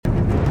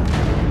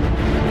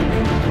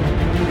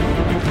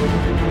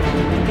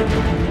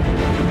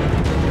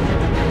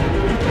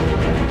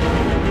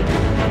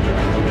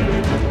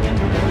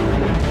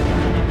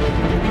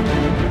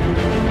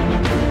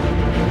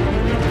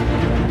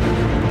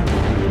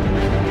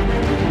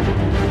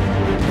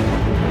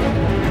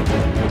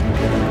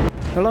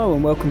Hello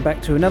and welcome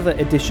back to another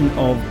edition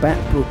of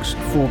Bat Books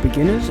for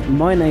Beginners.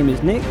 My name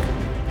is Nick,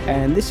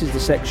 and this is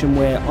the section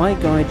where I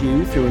guide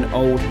you through an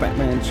old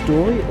Batman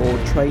story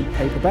or trade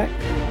paperback.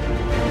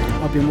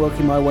 I've been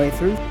working my way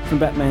through from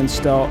Batman's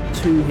start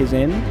to his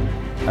end.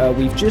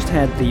 We've just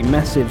had the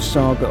massive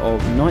saga of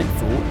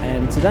Knightfall,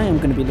 and today I'm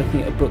going to be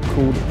looking at a book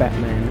called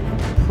Batman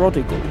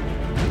Prodigal.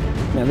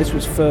 Now, this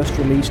was first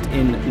released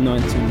in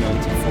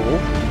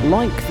 1994.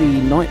 Like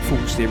the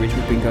Knightfall series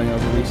we've been going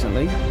over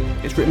recently,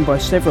 it's written by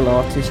several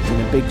artists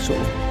in a big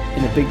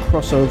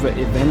crossover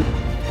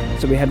event.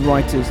 So we had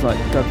writers like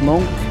Doug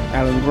Monk,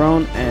 Alan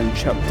Grant and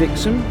Chuck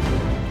Dixon,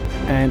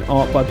 and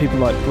art by people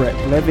like Brett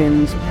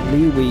Blevins,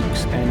 Lee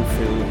Weeks and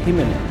Phil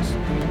Jimenez.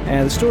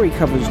 The story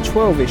covers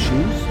 12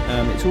 issues.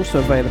 It's also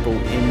available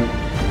in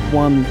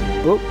one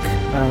book,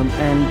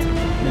 and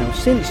now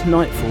since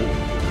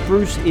Knightfall,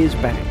 Bruce is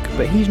back,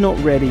 but he's not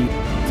ready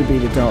to be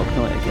the Dark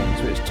Knight again,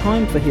 so it's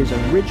time for his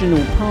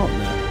original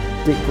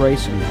partner, Dick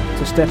Grayson,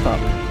 to step up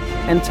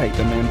and take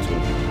the mantle.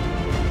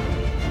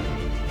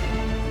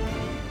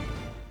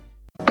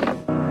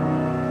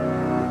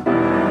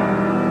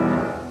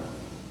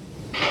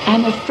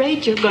 I'm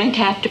afraid you're going to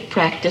have to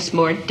practice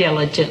more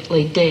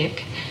diligently,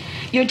 Dick.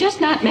 You're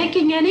just not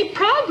making any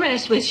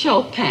progress with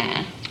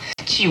Chopin.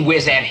 Gee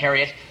whiz, Aunt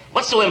Harriet.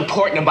 What's so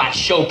important about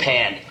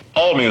Chopin?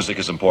 All music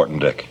is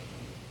important, Dick.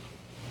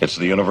 It's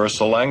the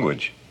universal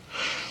language.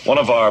 One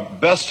of our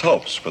best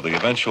hopes for the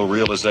eventual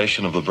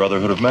realization of the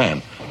brotherhood of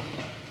man.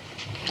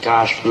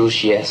 Gosh,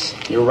 Bruce, yes.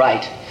 You're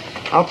right.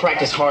 I'll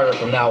practice harder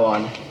from now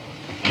on.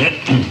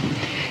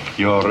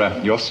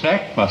 Your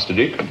snack, Master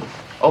Dick.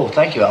 Oh,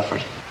 thank you,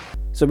 Alfred.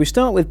 So we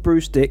start with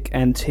Bruce, Dick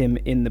and Tim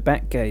in the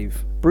Batcave.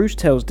 Bruce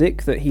tells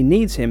Dick that he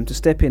needs him to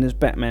step in as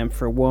Batman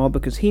for a while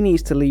because he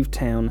needs to leave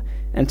town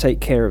and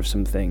take care of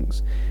some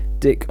things.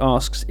 Dick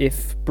asks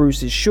if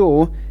Bruce is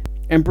sure,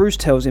 and Bruce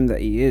tells him that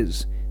he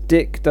is.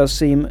 Dick does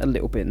seem a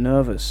little bit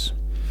nervous.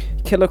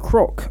 Killer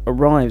Croc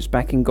arrives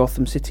back in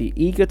Gotham City,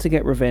 eager to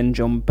get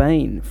revenge on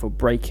Bane for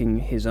breaking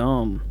his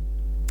arm.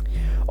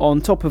 On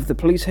top of the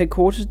police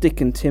headquarters, Dick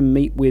and Tim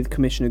meet with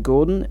Commissioner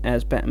Gordon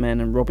as Batman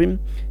and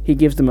Robin. He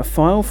gives them a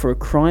file for a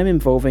crime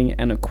involving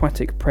an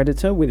aquatic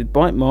predator with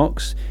bite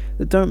marks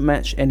that don't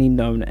match any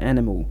known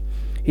animal.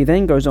 He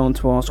then goes on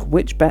to ask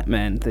which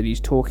Batman that he's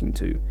talking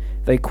to.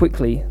 They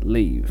quickly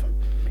leave.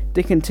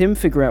 Dick and Tim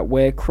figure out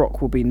where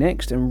Croc will be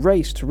next and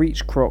race to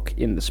reach Croc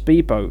in the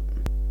speedboat,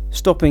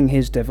 stopping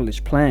his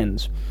devilish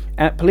plans.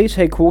 At police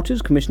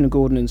headquarters, Commissioner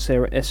Gordon and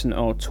Sarah Essen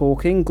are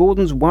talking.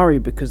 Gordon's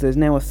worried because there's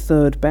now a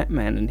third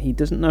Batman and he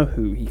doesn't know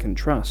who he can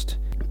trust.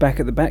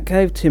 Back at the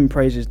Batcave, Tim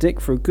praises Dick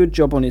for a good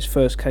job on his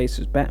first case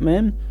as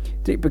Batman.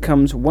 Dick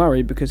becomes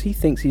worried because he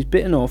thinks he's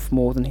bitten off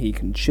more than he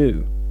can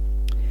chew.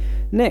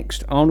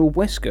 Next, Arnold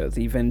Wesker,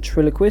 the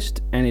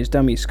ventriloquist, and his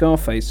dummy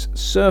Scarface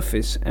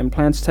surface and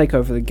plan to take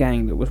over the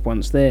gang that was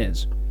once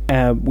theirs.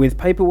 With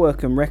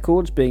paperwork and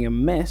records being a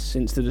mess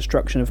since the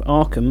destruction of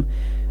Arkham,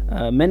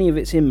 many of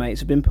its inmates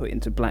have been put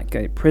into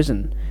Blackgate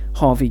Prison.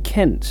 Harvey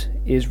Kent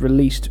is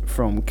released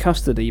from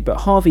custody,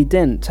 but Harvey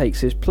Dent takes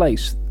his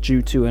place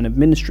due to an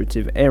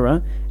administrative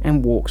error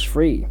and walks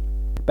free.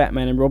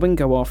 Batman and Robin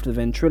go after the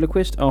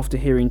ventriloquist after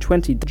hearing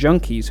 20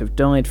 junkies have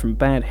died from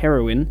bad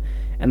heroin,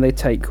 and they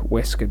take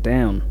Wesker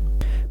down.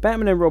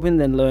 Batman and Robin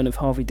then learn of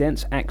Harvey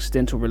Dent's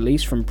accidental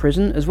release from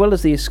prison, as well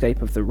as the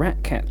escape of the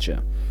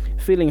Ratcatcher.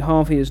 Feeling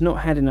Harvey has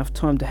not had enough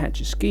time to hatch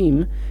a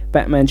scheme,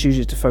 Batman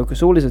chooses to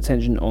focus all his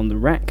attention on the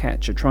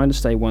Ratcatcher, trying to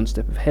stay one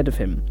step ahead of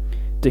him.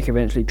 Dick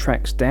eventually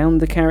tracks down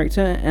the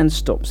character and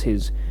stops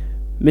his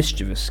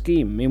mischievous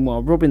scheme.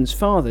 Meanwhile, Robin's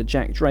father,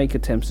 Jack Drake,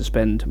 attempts to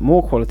spend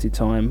more quality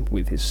time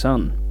with his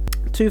son.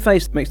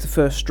 Two-Face makes the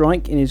first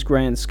strike in his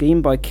grand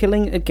scheme by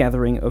killing a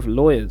gathering of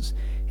lawyers.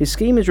 His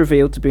scheme is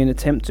revealed to be an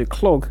attempt to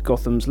clog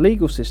Gotham's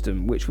legal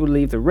system, which will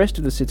leave the rest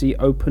of the city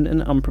open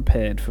and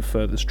unprepared for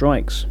further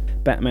strikes.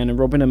 Batman and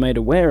Robin are made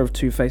aware of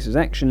Two-Face's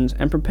actions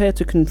and prepare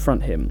to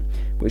confront him,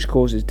 which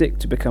causes Dick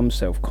to become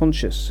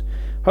self-conscious,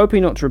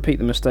 hoping not to repeat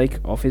the mistake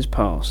of his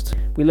past.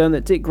 We learn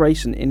that Dick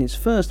Grayson, in his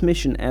first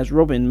mission as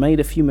Robin, made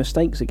a few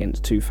mistakes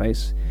against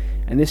Two-Face,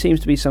 and this seems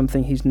to be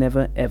something he's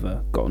never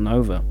ever gotten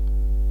over.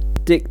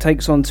 Dick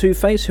takes on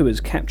Two-Face, who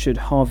has captured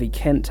Harvey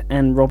Kent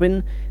and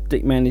Robin.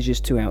 Dick manages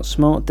to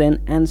outsmart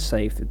Dent and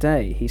save the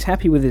day. He's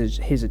happy with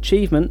his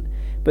achievement,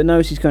 but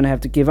knows he's going to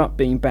have to give up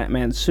being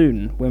Batman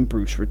soon when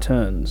Bruce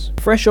returns.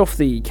 Fresh off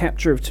the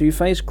capture of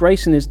Two-Face,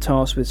 Grayson is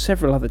tasked with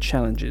several other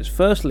challenges.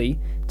 Firstly,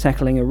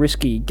 tackling a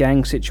risky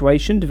gang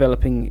situation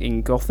developing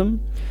in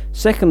Gotham.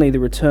 Secondly, the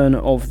return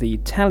of the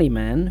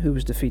Tallyman, who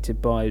was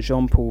defeated by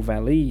Jean-Paul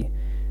Vallée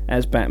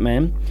as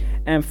Batman.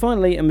 And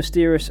finally, a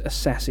mysterious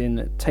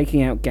assassin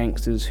taking out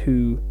gangsters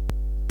who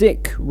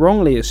Dick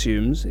wrongly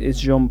assumes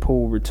is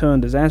Jean-Paul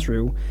returned as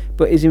Azrael,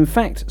 but is in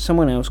fact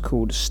someone else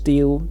called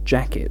Steel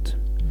Jacket.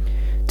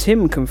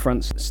 Tim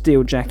confronts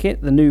Steel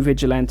Jacket, the new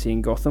vigilante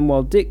in Gotham,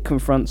 while Dick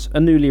confronts a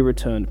newly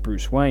returned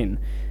Bruce Wayne.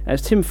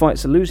 As Tim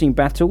fights a losing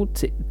battle,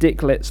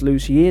 Dick lets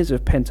loose years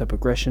of pent-up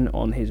aggression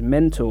on his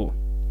mentor.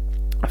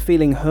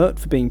 Feeling hurt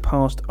for being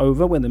passed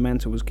over when the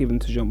mantle was given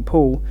to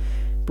Jean-Paul,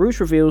 Bruce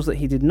reveals that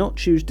he did not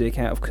choose Dick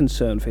out of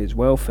concern for his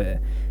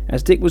welfare,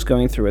 as Dick was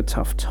going through a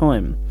tough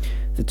time.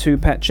 The two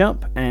patch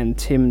up, and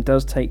Tim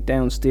does take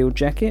down Steel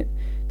Jacket.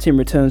 Tim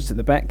returns to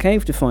the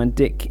Batcave to find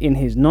Dick in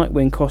his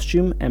Nightwing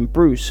costume and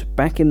Bruce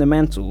back in the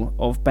mantle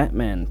of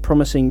Batman,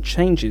 promising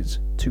changes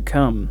to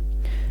come.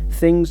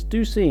 Things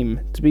do seem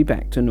to be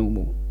back to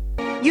normal.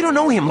 You don't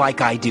know him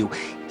like I do.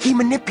 He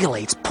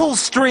manipulates, pulls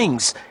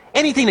strings,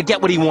 anything to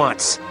get what he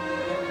wants.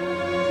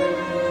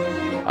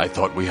 I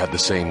thought we had the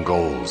same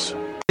goals.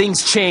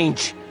 Things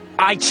change.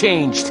 I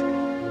changed.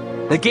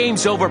 The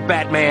game's over,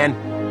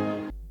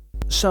 Batman.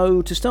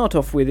 So, to start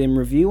off with in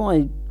review,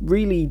 I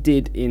really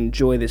did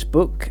enjoy this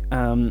book.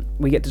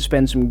 We get to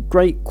spend some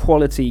great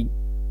quality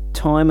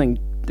time, and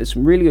there's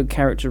some really good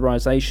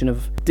characterization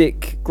of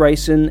Dick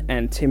Grayson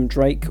and Tim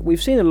Drake.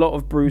 We've seen a lot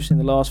of Bruce in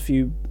the last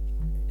few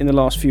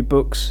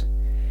books,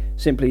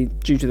 simply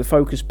due to the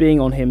focus being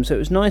on him, so it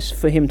was nice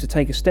for him to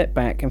take a step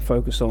back and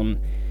focus on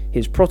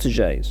his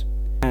protégés.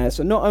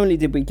 So not only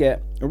did we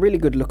get a really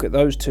good look at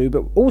those two,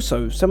 but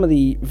also some of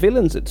the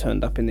villains that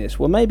turned up in this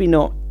were maybe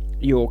not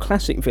your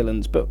classic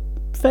villains, but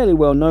fairly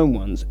well-known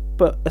ones,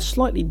 but a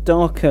slightly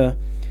darker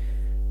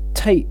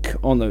take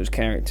on those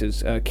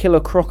characters. Killer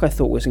Croc I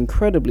thought was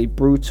incredibly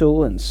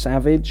brutal and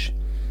savage.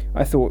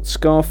 I thought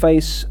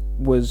Scarface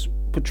was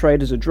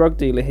portrayed as a drug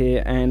dealer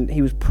here, and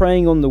he was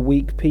preying on the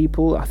weak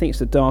people. I think it's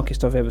the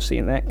darkest I've ever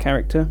seen that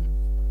character,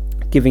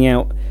 giving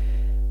out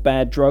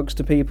bad drugs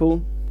to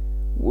people.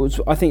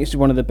 I think it's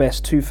one of the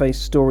best Two-Face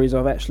stories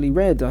I've actually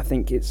read. I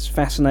think it's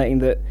fascinating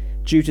that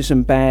due to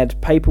some bad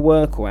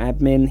paperwork or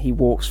admin, he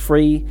walks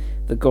free.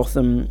 The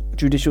Gotham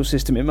judicial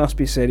system, it must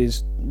be said,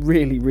 is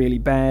really, really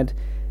bad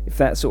if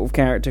that sort of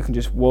character can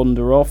just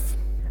wander off.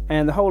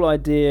 And the whole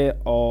idea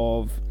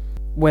of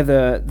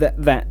whether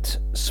that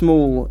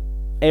small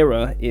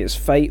error is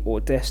fate or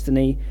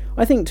destiny,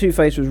 I think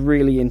Two-Face was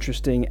really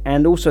interesting,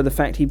 and also the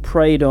fact he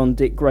preyed on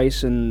Dick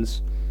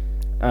Grayson's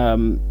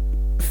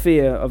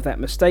fear of that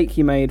mistake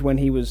he made when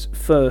he was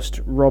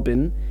first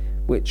Robin,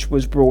 which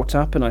was brought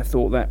up, and I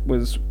thought that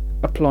was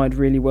applied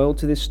really well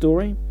to this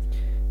story.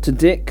 To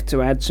Dick,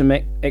 to add some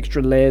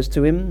extra layers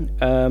to him,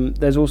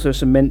 there's also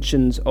some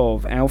mentions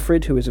of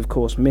Alfred, who is of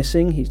course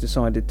missing. He's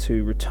decided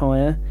to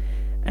retire,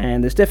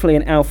 and there's definitely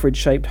an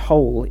Alfred-shaped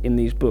hole in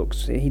these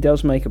books. He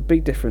does make a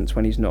big difference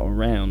when he's not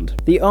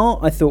around. The art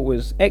I thought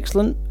was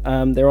excellent.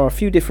 There are a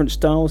few different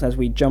styles as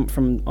we jump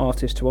from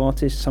artist to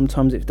artist.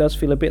 Sometimes it does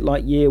feel a bit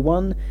like Year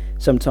One,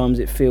 sometimes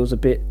it feels a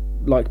bit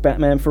like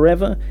Batman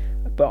Forever,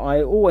 but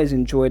I always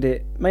enjoyed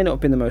it. May not have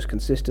been the most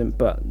consistent,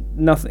 but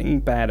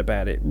nothing bad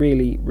about it.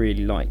 Really,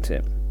 really liked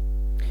it.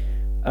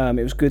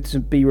 It was good to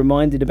be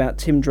reminded about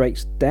Tim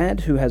Drake's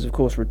dad, who has of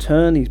course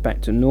returned. He's back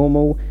to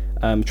normal,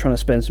 trying to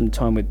spend some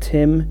time with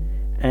Tim,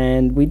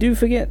 and we do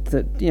forget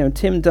that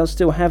Tim does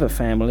still have a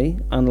family,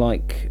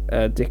 unlike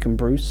Dick and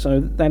Bruce,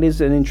 so that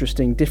is an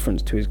interesting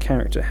difference to his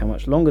character. How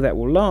much longer that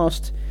will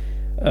last,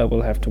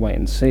 we'll have to wait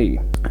and see.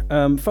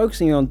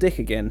 Focusing on Dick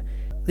again,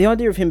 the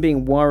idea of him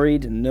being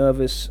worried and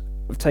nervous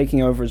of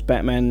taking over as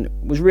Batman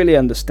was really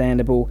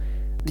understandable.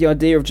 The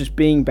idea of just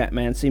being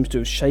Batman seems to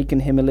have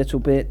shaken him a little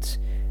bit,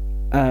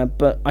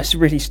 but I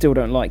really still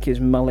don't like his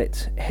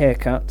mullet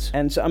haircut.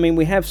 And so, I mean,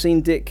 we have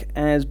seen Dick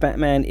as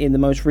Batman in the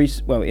most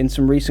recent, in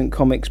some recent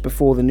comics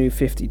before the New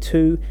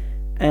 52,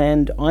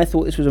 and I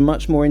thought this was a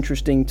much more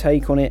interesting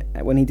take on it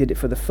when he did it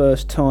for the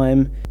first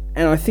time.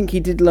 And I think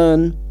he did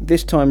learn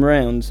this time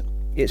round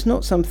it's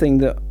not something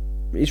that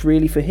is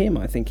really for him.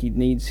 I think he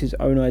needs his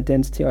own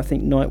identity. I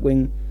think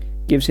Nightwing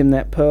gives him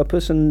that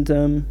purpose, and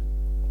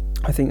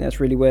I think that's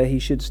really where he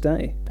should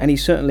stay. And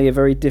he's certainly a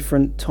very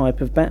different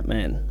type of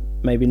Batman,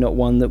 maybe not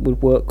one that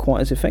would work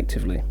quite as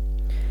effectively.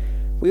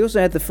 We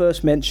also had the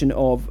first mention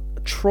of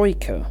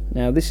Troika.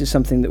 Now, this is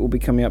something that will be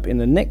coming up in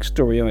the next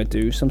story I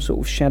do, some sort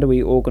of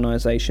shadowy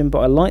organisation, but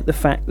I like the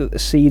fact that the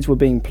seeds were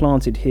being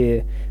planted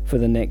here for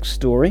the next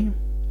story.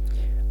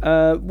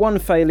 One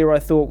failure I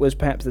thought was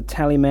perhaps the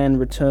Tallyman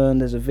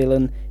returned as a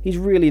villain. He's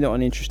really not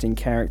an interesting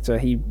character.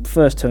 He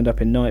first turned up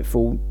in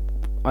Nightfall.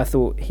 I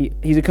thought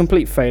he's a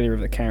complete failure of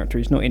the character.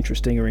 He's not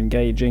interesting or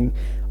engaging.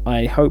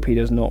 I hope he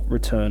does not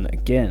return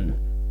again.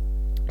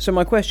 So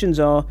my questions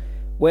are,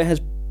 where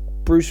has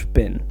Bruce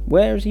been?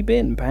 Where has he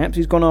been? Perhaps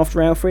he's gone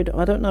after Alfred?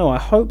 I don't know. I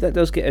hope that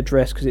does get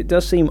addressed, because it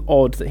does seem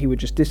odd that he would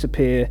just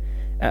disappear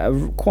at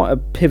quite a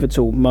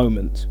pivotal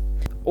moment.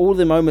 All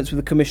the moments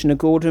with Commissioner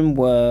Gordon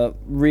were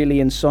really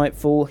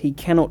insightful. He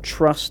cannot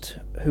trust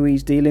who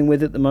he's dealing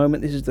with at the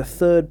moment. This is the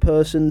third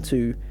person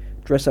to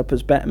dress up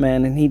as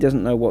Batman, and he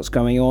doesn't know what's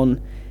going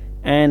on.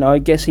 And I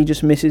guess he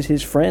just misses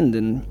his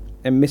friend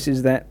and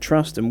misses that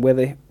trust, and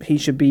whether he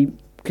should be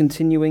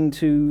continuing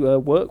to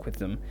work with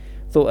them.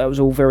 Thought that was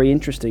all very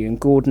interesting, and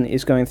Gordon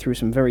is going through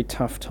some very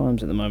tough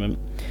times at the moment.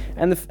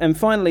 And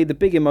finally, the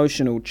big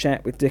emotional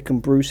chat with Dick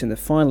and Bruce in the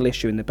final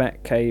issue in the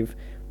Batcave,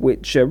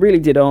 which really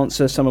did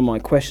answer some of my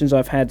questions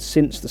I've had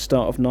since the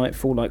start of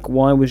Nightfall, like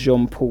why was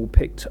Jean Paul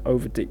picked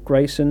over Dick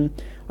Grayson.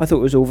 I thought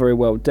it was all very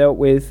well dealt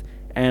with,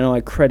 and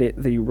I credit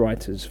the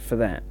writers for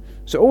that.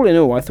 So all in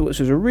all, I thought this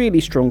was a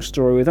really strong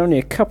story with only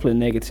a couple of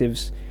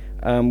negatives.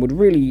 Would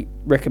really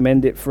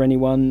recommend it for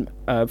anyone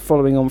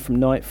following on from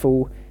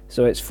Nightfall.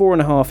 So it's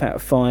 4.5 out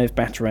of 5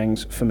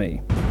 Batarangs for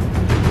me.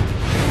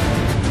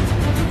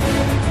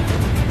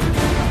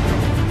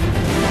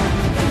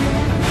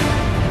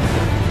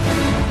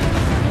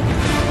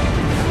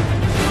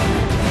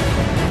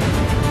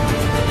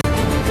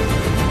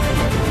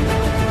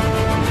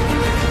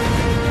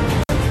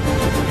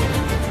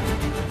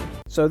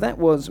 So that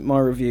was my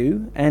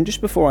review, and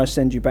just before I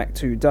send you back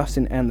to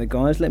Dustin and the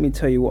guys, let me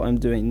tell you what I'm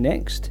doing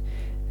next.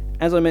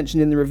 As I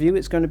mentioned in the review,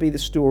 it's going to be the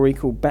story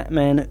called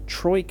Batman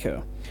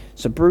Troika.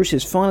 So Bruce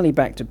is finally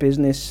back to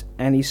business,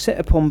 and he's set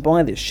upon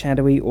by this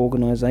shadowy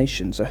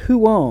organisation. So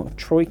who are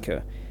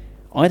Troika?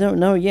 I don't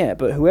know yet,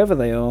 but whoever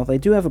they are, they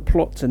do have a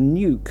plot to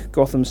nuke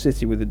Gotham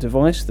City with a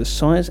device the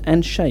size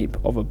and shape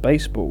of a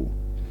baseball.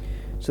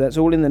 So that's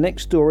all in the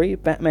next story,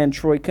 Batman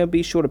Troika.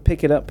 Be sure to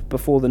pick it up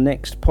before the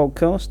next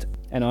podcast,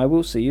 and I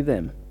will see you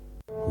then.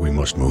 We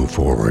must move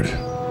forward.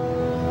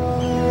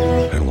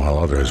 And while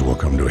others will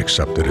come to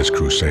accept that his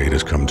crusade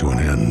has come to an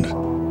end,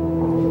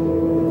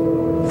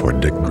 for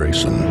Dick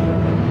Grayson,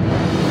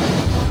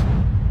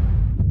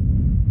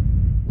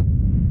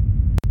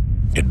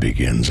 it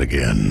begins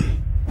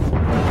again.